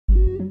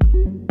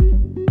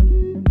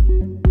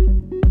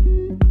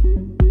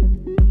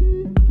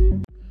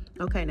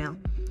Okay, now,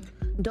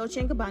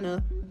 Dolce &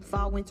 Gabbana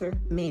Fall Winter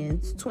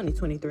Men's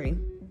 2023.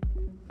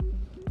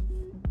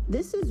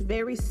 This is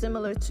very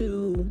similar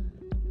to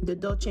the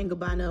Dolce &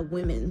 Gabbana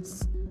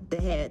Women's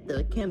that had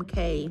the Kim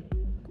K,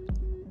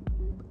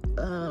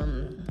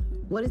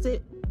 what is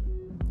it?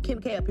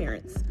 Kim K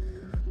appearance.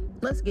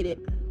 Let's get it.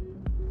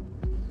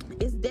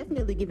 It's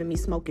definitely giving me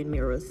smoke and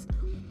mirrors.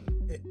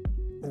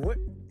 What?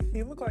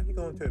 He look like he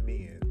going to a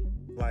meeting.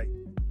 Like,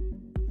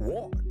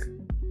 walk.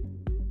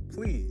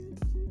 Please.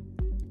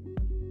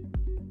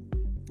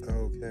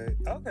 Okay.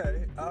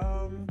 Okay,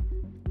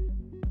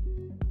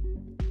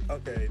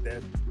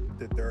 that's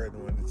the third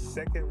one. The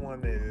second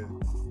one is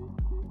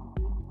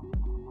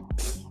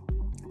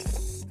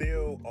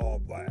still all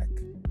black.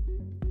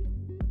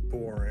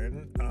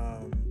 Boring.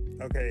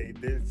 Okay,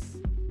 this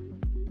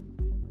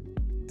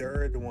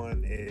third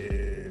one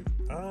is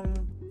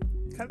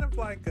kind of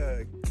like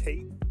a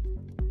cape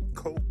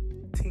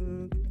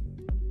coating,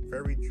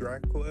 very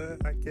Dracula,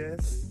 I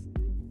guess.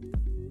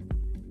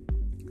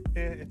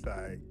 And it's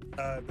alright.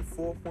 The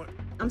fourth one,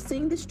 I'm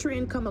seeing this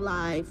trend come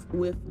alive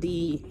with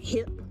the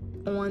hip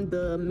on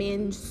the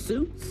men's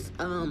suits.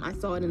 I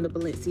saw it in the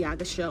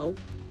Balenciaga show.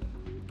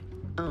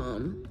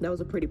 That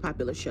was a pretty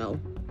popular show.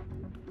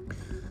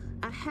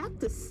 I have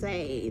to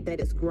say that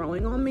it's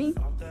growing on me,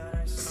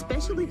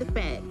 especially the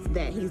fact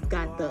that he's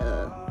got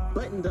the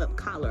buttoned up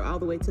collar all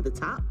the way to the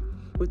top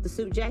with the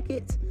suit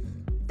jacket.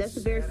 That's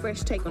a very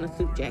fresh take on a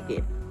suit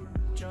jacket.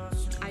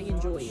 I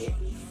enjoy it.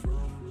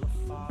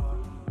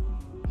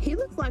 He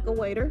looks like a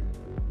waiter,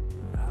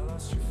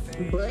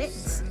 but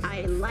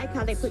I like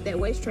how they put that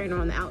waist trainer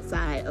on the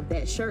outside of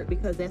that shirt,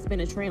 because that's been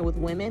a trend with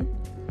women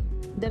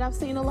that I've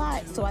seen a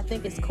lot. So I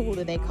think it's cool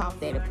that they caught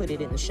that and put it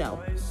in the show.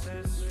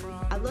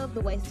 I love the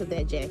waist of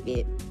that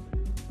jacket.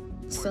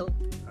 So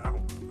I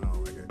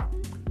don't like it.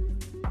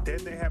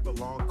 Then they have a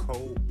long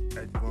coat.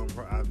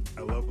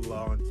 I love a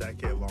long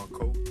jacket, a long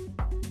coat,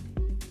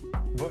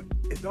 but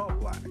it's all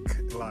black.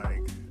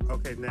 Like,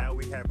 okay, now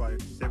we have like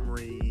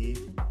shimmery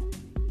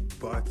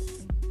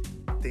bust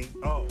thing.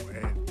 Oh,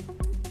 and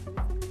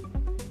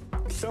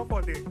so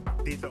far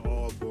these are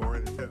all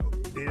boring. So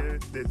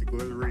there's this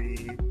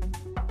glittery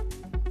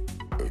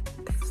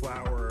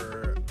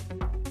flower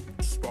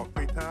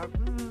sparkly top.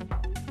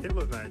 It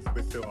looks nice,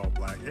 but still all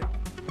black.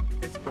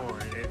 It's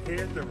boring. And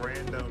here's the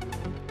random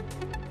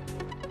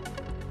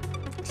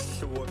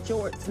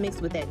shorts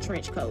mixed with that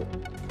trench coat.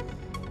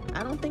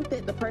 I don't think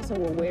that the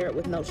person will wear it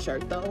with no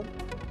shirt though,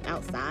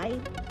 outside.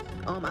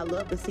 I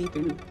love the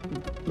see-through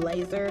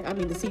blazer. I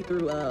mean the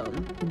see-through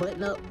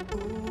button-up.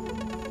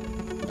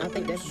 I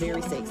think that's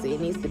very sexy.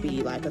 It needs to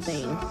be like a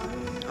thing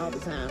all the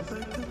time.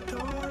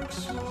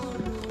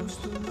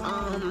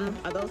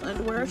 Are those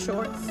underwear or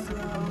shorts?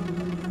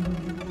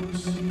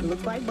 It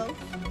looks like both.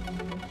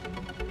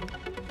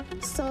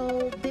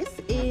 So this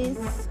is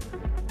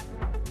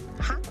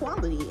high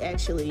quality,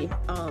 actually.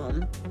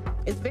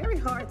 It's very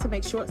hard to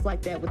make shorts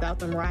like that without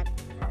them right.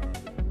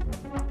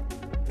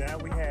 Now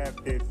we have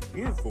this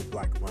beautiful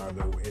black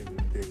model in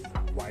this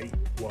light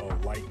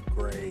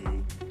gray,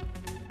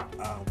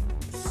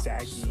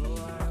 saggy,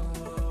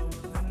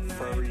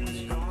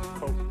 furry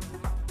coat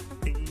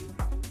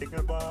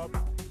thingy bob.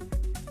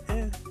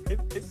 It's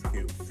cute. It's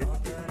cute.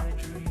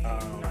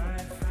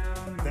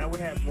 Now we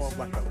have more of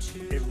like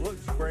it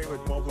looks gray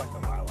with more of like a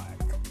lilac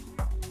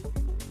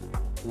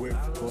with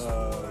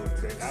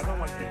gloves. And I don't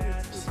like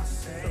this.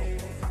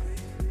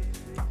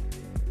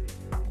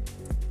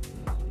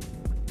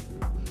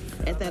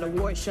 At that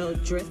award show,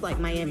 dressed like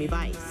Miami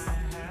Vice.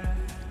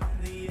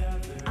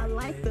 I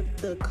like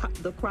the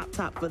crop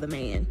top for the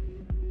man.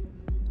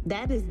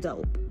 That is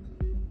dope.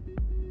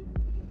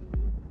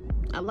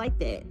 I like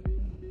that.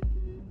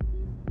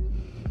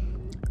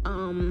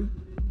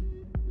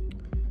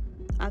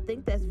 I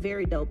think that's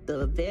very dope.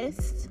 The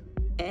vest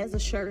as a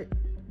shirt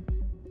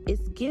is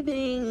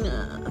giving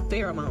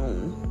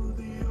pheromone.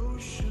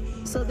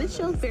 So this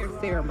show's very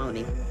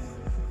pheromone-y.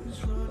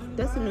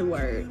 That's a new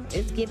word.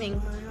 It's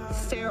giving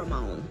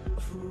pheromone.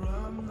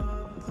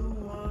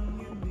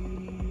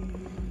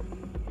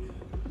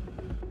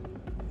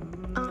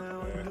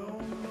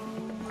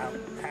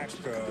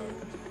 Alpaca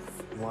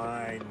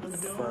line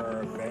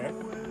fur vest.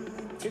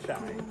 It's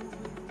alright.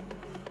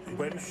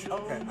 But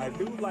okay, I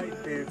do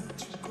like this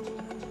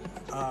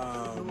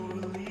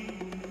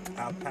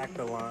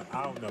alpaca line.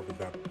 I don't know if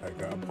it's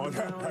alpaca. I'm on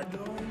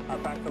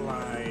alpaca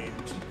line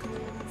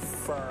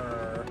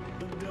fur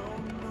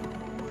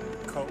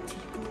coat.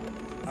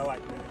 I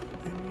like that.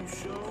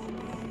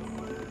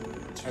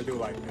 I do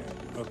like that.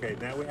 Okay,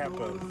 now we have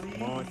a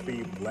long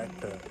sleeve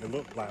leather. It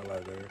looks like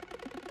leather.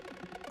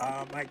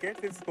 I guess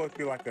it's supposed to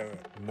be like a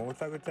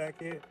motorcycle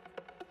jacket.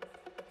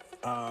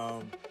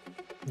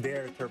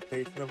 Their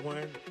interpretation of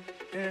one,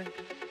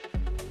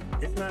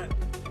 it's not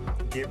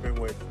giving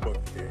what it's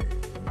supposed to be.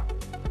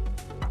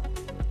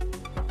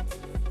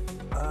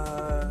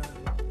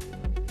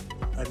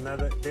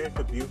 There's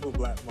a beautiful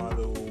black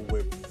model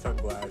with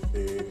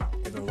sunglasses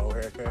and a low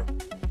haircut.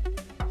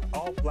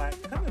 All black,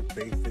 kind of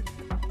basic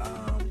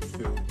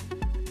suit.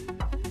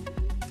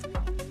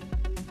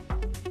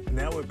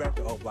 Now we're back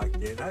to all black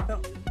again. I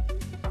don't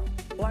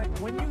like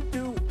when you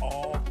do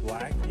all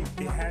black.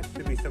 It has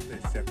to be something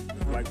exceptional.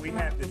 Like we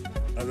have this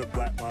other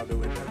black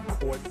model in the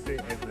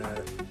corset and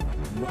the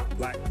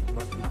black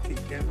muscle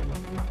chicken.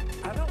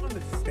 I don't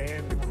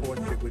understand the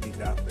corset with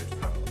these outfits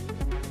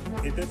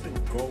though. It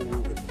doesn't go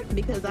with it.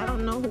 Because I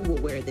don't know who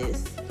will wear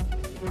this.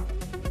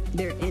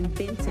 They're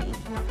inventing.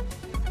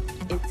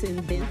 It's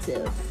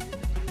inventive.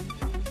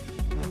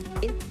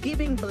 It's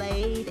giving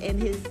Blade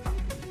and his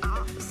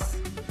ops,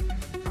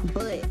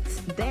 but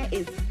that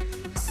is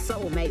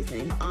so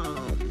amazing.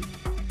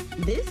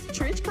 This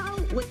trench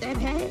coat with that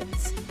hat,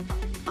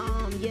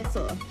 yes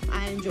sir,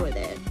 I enjoy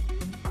that.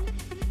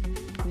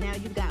 Now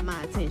you got my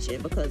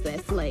attention because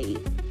that's Slade.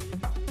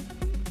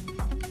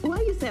 Well,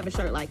 I used to have a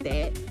shirt like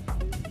that.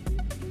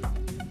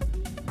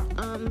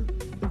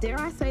 Dare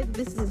I say that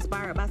this is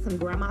inspired by some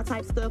grandma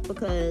type stuff,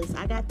 because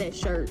I got that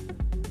shirt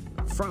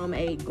from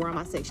a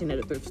grandma section at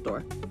a thrift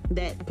store.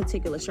 That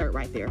particular shirt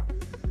right there,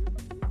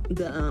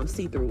 the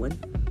see-through one.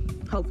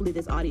 Hopefully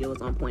this audio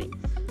is on point,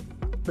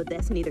 but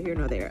that's neither here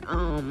nor there.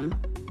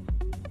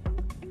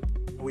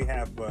 We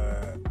have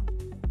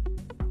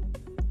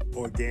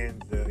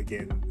organza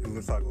again. It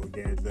looks like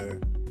organza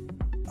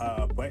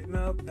button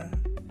up,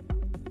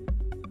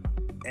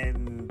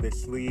 and the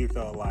sleeves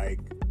are like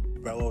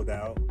bellowed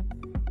out.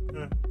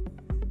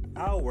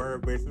 I'll wear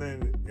it, but it's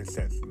nothing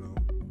exceptional.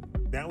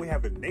 Now we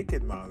have a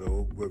naked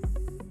model with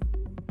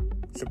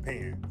some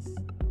pants.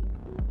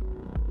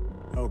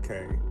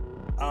 Okay.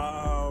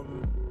 I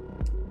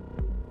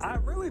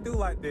really do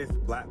like this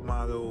black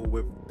model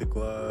with the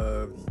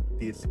gloves,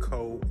 this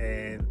coat,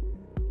 and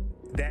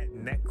that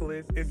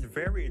necklace. It's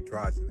very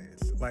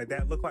androgynous. Like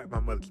that looked like my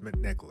mother's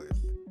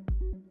necklace,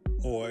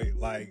 or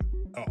like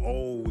an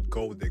old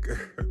gold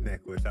digger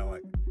necklace. I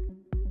like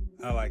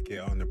it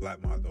on the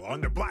black model. On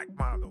the black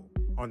model.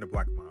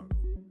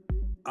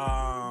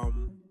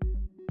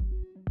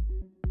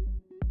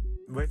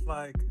 But it's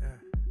like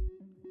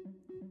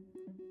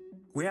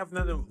we have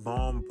another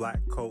long black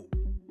coat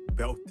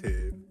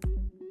belted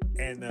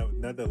and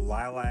another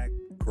lilac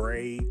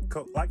gray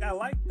coat. Like I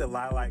like the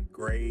lilac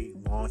gray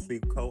long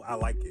sleeve coat. I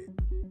like it.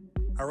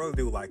 I really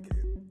do like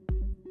it.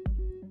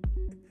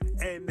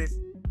 And this,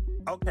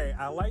 okay,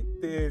 I like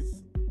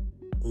this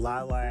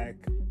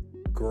lilac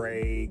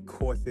gray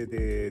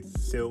corseted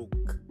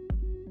silk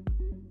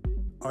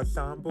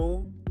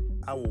ensemble.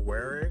 I will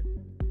wear it.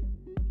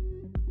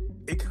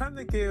 It kind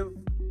of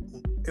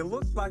it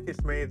looks like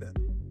it's made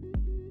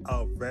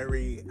a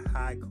very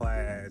high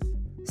class.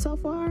 So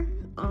far,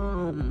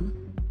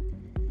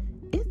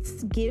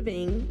 it's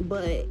giving,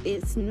 but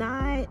it's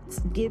not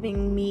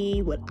giving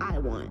me what I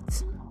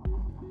want.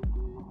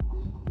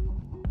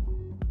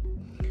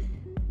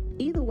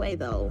 Either way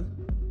though,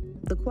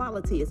 the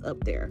quality is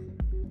up there.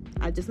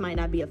 I just might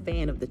not be a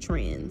fan of the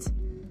trends.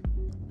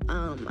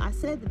 I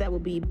said that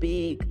would be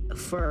big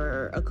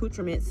for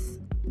accoutrements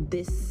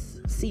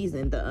this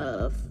season,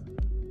 the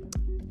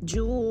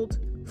jeweled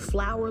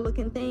flower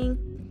looking thing.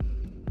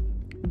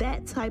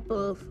 That type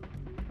of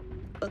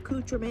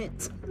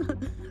accoutrement,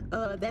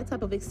 that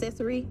type of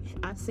accessory,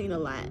 I've seen a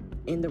lot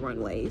in the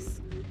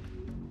runways.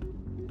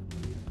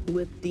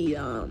 With the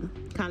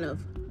kind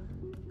of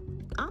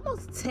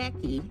almost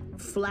tacky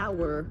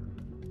flower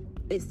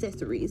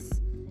accessories.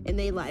 And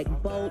they like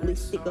boldly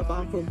stick up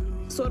off of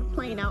sort of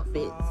plain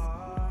outfits.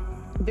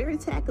 Very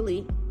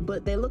tackily,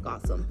 but they look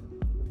awesome.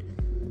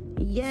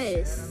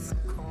 Yes.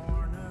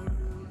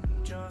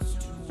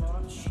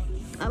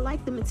 I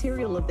like the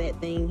material of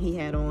that thing he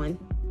had on.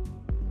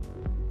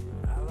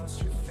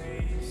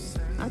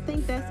 I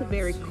think that's a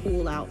very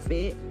cool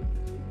outfit.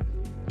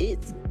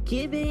 It's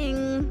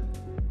giving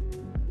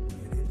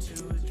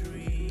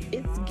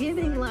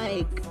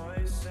like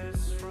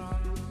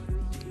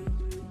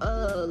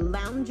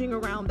lounging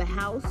around the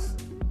house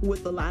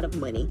with a lot of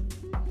money.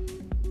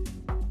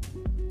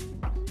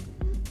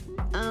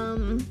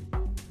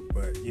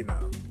 But you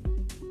know,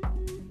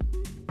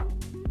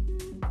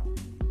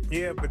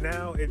 yeah, but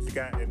now it's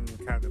gotten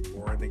kind of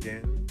boring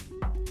again.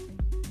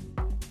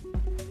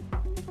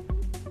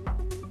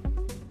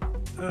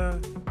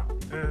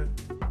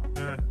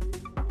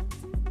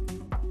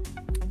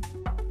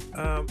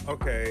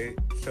 Okay,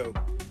 so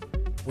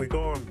we're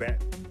going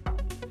back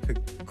to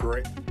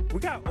gray. We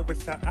got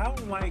oversized. I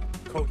don't like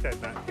coats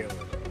that not tailored.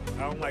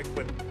 I don't like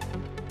when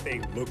they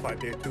look like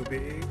they're too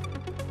big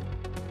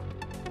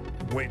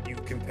when you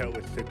can tell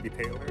it should be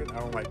tailored. I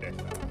don't like that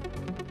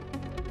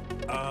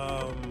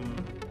style.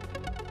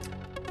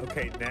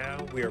 Okay,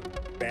 now we're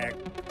back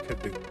to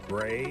the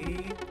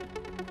gray.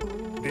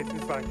 This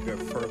is like the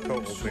fur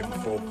coat with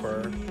faux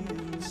fur.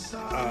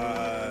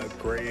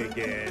 Gray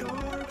again.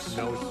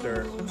 No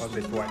shirt on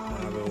this white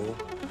model.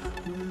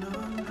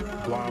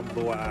 Blonde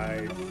blue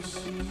eyes.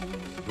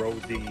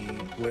 Rosy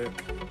lip.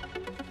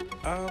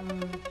 I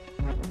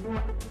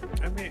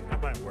mean, I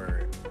might wear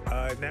it.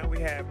 Now we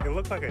have, it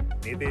looks like a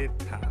knitted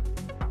top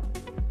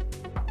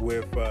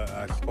with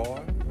a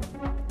scarf.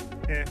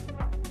 Yeah.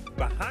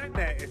 Behind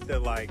that is the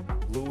like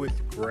bluish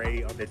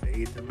gray on this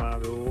Asian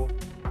model.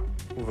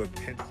 with a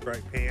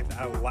pinstripe pants.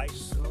 I like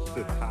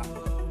the top.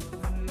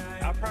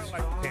 I probably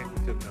like the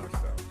pants too now.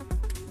 So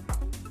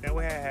now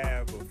we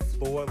have a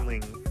floor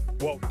length.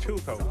 Well, two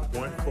coats.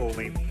 One floor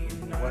length,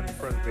 one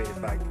front bit is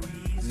like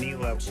knee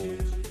level.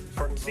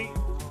 Front seat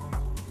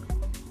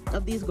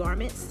of these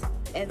garments,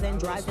 as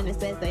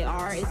androgynous as they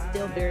are, it's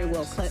still very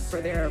well cut for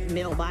their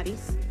male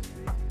bodies.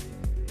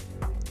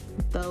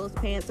 Those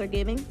pants are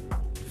giving.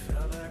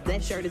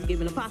 That shirt is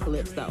giving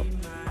apocalypse though.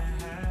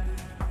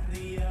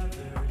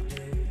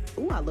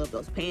 Ooh, I love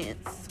those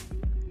pants.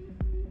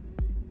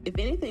 If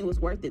anything was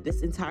worth it,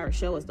 this entire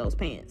show is those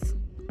pants.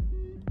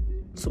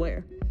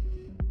 Swear.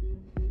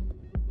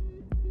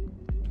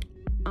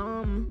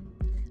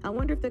 I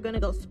wonder if they're gonna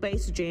go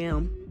Space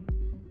Jam.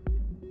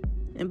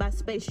 And by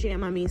Space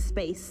Jam, I mean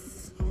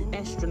space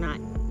astronaut.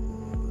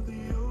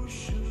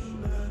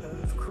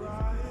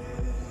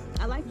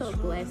 I like those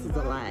glasses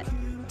a lot.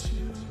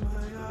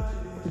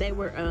 They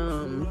were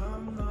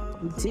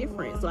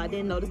different, so I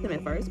didn't notice them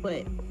at first,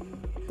 but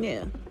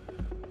yeah,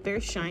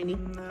 very shiny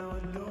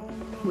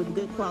with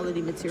good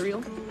quality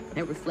material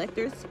and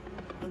reflectors.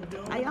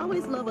 I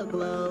always love a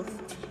glove.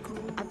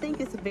 I think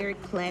it's very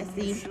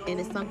classy and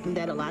it's something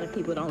that a lot of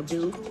people don't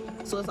do.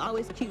 So it's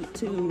always cute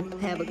to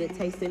have a good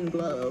tasting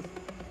glove.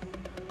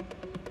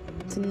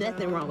 There's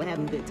nothing wrong with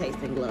having a good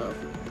tasting glove.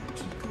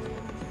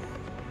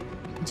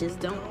 Just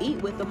don't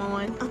eat with them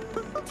on.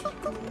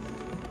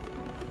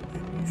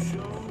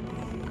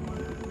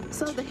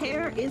 So the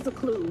hair is a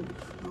clue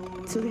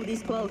to who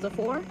these clothes are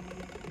for.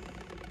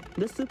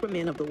 The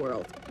Supermen of the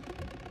world.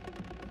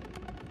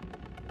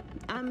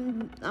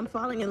 I'm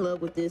falling in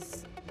love with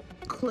this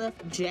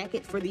cleft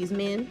jacket for these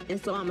men, and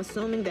so I'm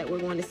assuming that we're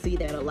going to see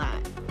that a lot.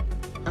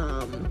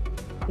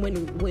 When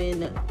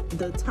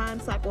the time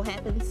cycle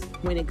happens,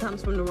 when it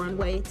comes from the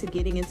runway to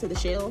getting into the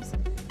shelves.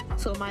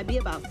 So it might be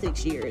about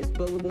 6 years,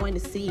 but we're going to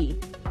see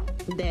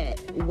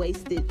that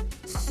waisted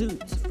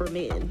suits for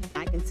men.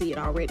 I can see it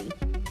already.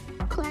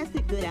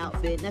 Classic, good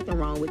outfit, nothing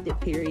wrong with it,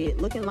 period.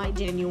 Looking like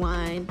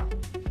genuine.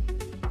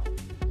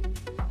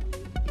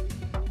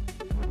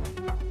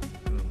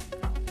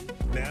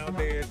 Now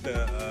there's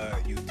a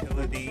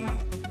utility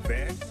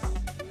vest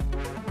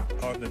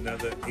on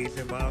another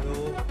Asian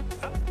model.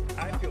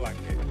 I feel like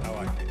it. I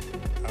like it.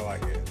 I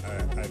like it.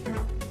 I do.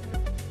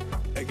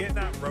 Again,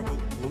 not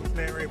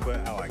revolutionary, but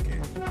I like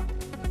it.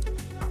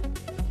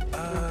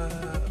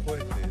 What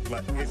is this?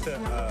 Like, it's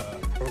a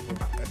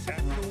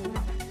satchel,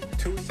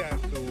 two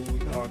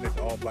satchels on this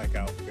all black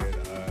outfit.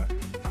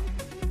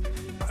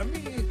 I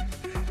mean,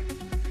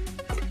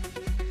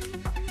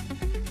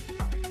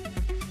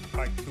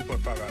 like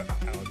 2.5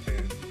 out of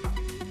 10,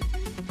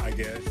 I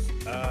guess.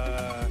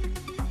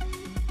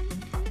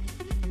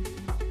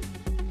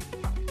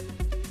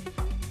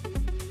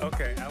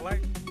 Okay, I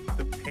like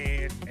the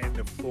pants and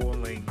the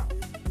full-length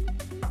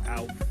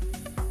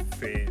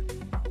outfit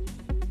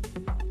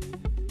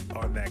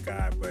on that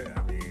guy, but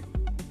I mean,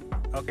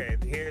 okay,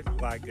 here's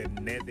like a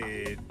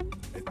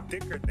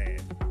thicker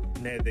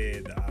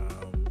netted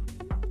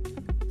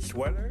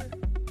sweater.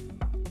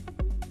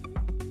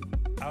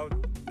 I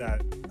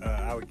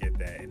would get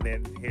that. And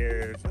then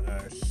here's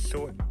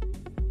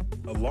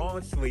a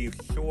long sleeve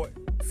short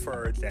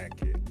fur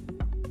jacket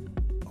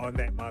on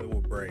that model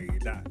with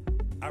braids.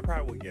 I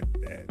probably would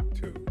get that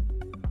too.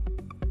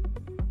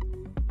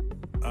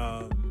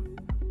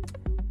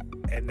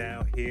 And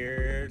now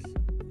here's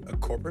a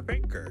corporate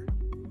banker.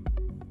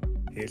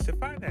 Here's the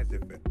finance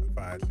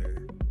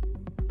advisor.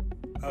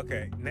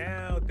 Okay,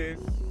 now this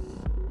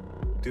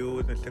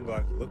dude in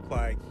sunglasses look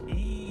like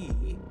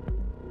he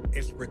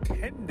is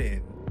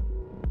pretending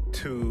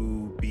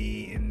to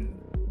be in,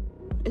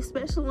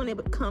 especially when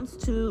it comes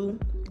to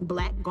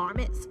black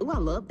garments. Oh, I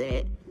love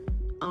that.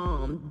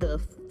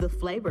 The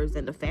flavors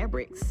and the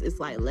fabrics. It's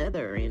like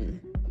leather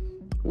and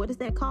what is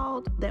that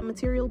called? That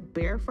material,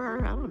 bear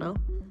fur? I don't know.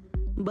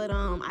 But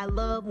I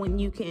love when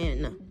you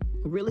can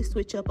really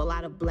switch up a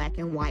lot of black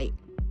and white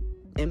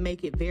and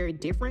make it very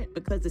different,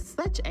 because it's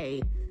such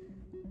a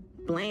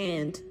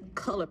bland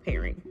color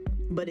pairing,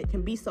 but it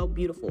can be so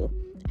beautiful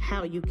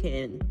how you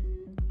can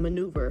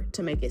maneuver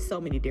to make it so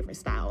many different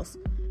styles.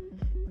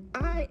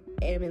 I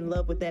am in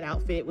love with that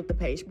outfit with the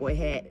page boy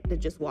hat that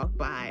just walked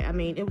by. I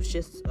mean, it was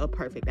just a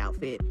perfect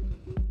outfit.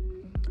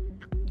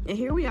 And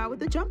here we are with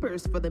the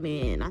jumpers for the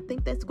men. I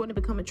think that's going to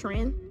become a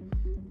trend,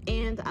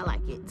 and I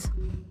like it.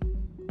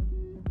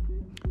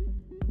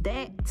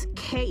 That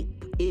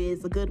cape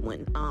is a good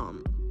one.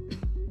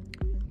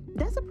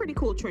 That's a pretty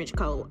cool trench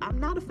coat. I'm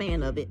not a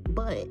fan of it,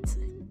 but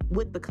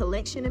with the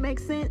collection, it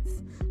makes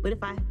sense. But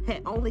if I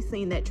had only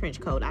seen that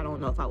trench coat, I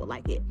don't know if I would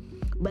like it.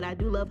 But I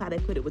do love how they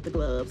put it with the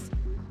gloves.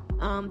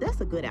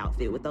 That's a good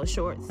outfit with those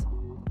shorts.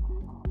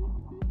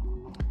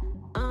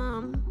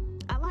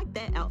 I like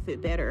that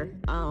outfit better.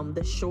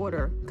 The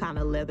shorter kind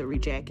of leathery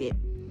jacket.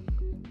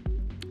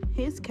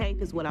 His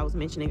cape is what I was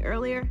mentioning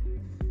earlier.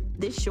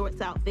 This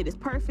shorts outfit is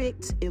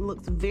perfect. It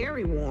looks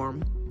very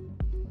warm.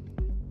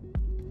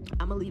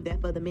 I'm gonna leave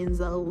that for the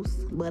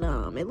menzos, but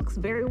it looks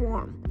very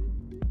warm.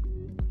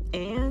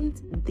 And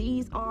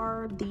these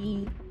are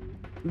the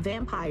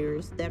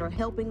vampires that are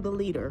helping the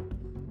leader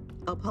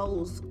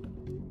oppose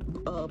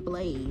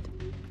Blade,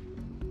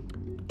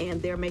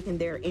 and they're making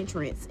their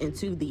entrance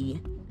into the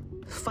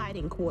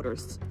fighting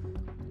quarters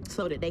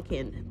so that they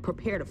can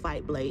prepare to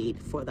fight Blade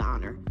for the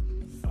honor.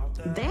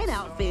 That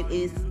outfit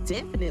is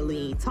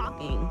definitely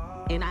talking,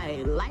 and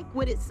I like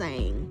what it's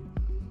saying.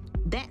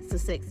 That's a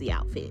sexy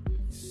outfit.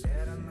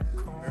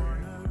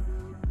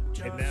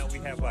 And now we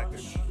have like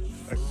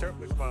a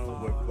shirtless model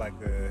with like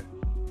a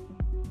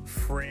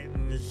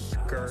fringe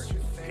skirt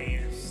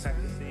pants type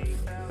of thing.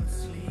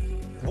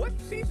 What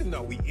season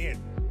are we in?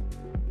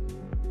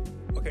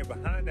 Okay,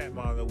 behind that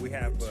model we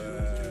have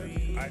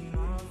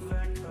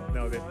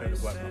no, there's another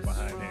black one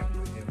behind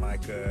them in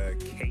like a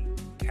cape,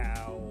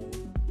 cowl,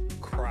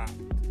 cropped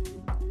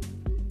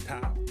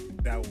top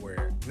that I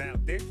wear. Now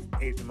this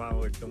Asian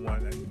model is the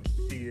one in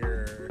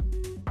sheer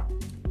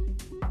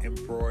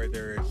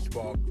embroidered,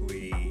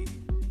 sparkly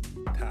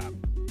top.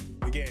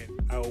 Again,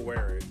 I'll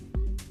wear it.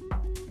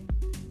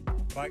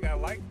 Like, I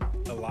like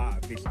a lot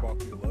of these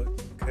sparkly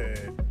looks because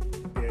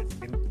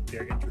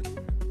they're interesting.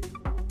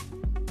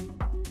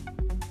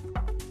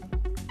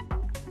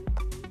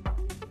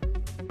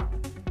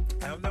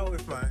 I don't know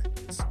if my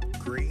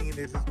screen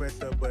is just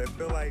messed up, but I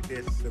feel like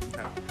there's some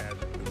type of pattern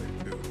to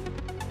it too.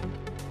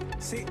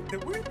 See, the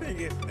weird thing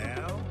is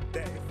now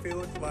that it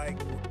feels like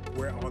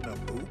we're on a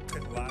loop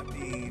because a lot of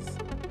these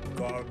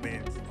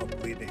garments are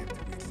bleeding into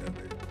each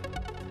other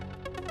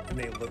and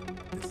they look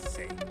the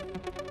same.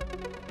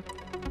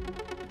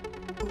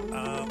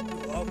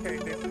 Okay,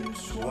 this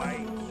is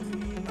white.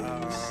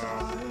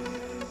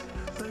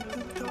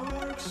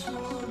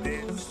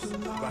 This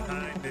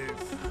behind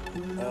this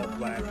all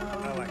black.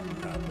 I like the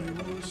top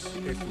label.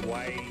 It's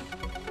white,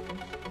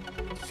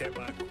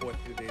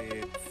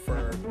 semi-corseted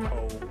fur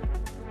coat,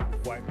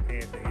 white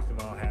pants that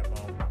Ismail have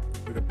on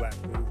with the black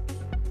boots.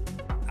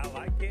 I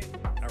like it.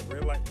 I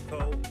really like the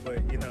coat,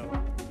 but you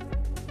know,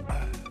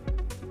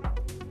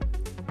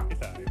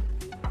 it's alright.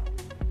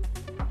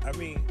 I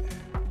mean,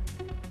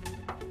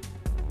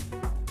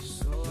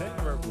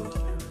 nothing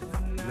revolutionary.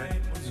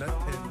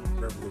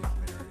 Nothing revolutionary.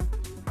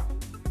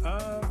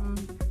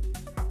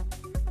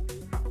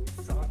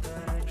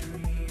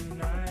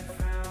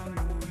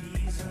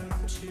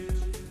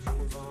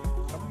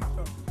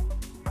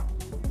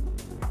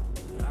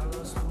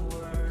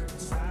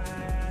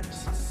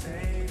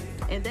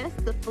 And that's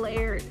the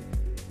flared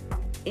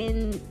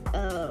in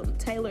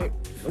tailored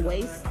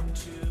waist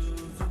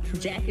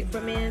jacket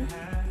from in.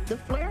 The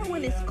flare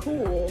one is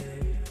cool.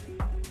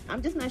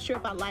 I'm just not sure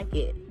if I like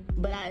it,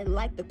 but I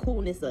like the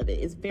coolness of it.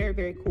 It's very,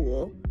 very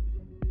cool.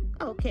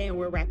 Okay, and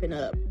we're wrapping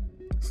up.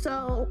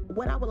 So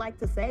what I would like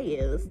to say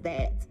is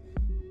that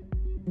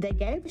they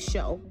gave a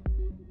show,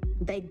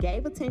 they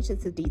gave attention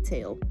to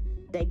detail,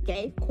 they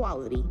gave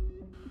quality,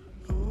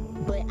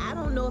 but I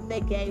don't know if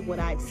they gave what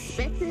I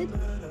expected,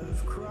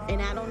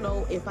 and I don't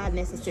know if I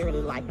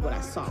necessarily liked what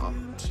I saw.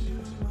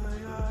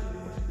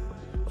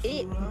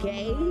 It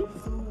gave,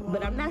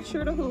 but I'm not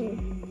sure to who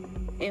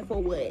and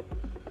for what.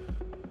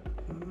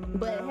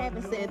 But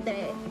having said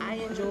that, I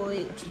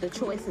enjoyed the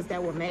choices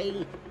that were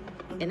made,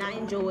 and I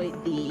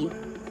enjoyed the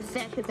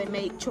fact that they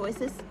made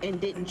choices and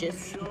didn't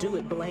just do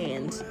it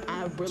bland.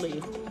 I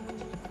really,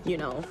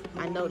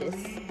 I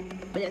noticed.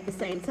 But at the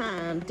same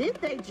time, did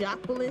they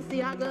jock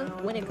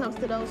Balenciaga when it comes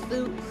to those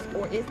suits?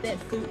 Or is that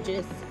suit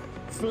just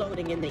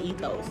floating in the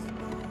ethos?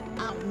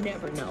 I'll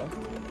never know.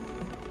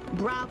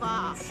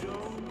 Bravo.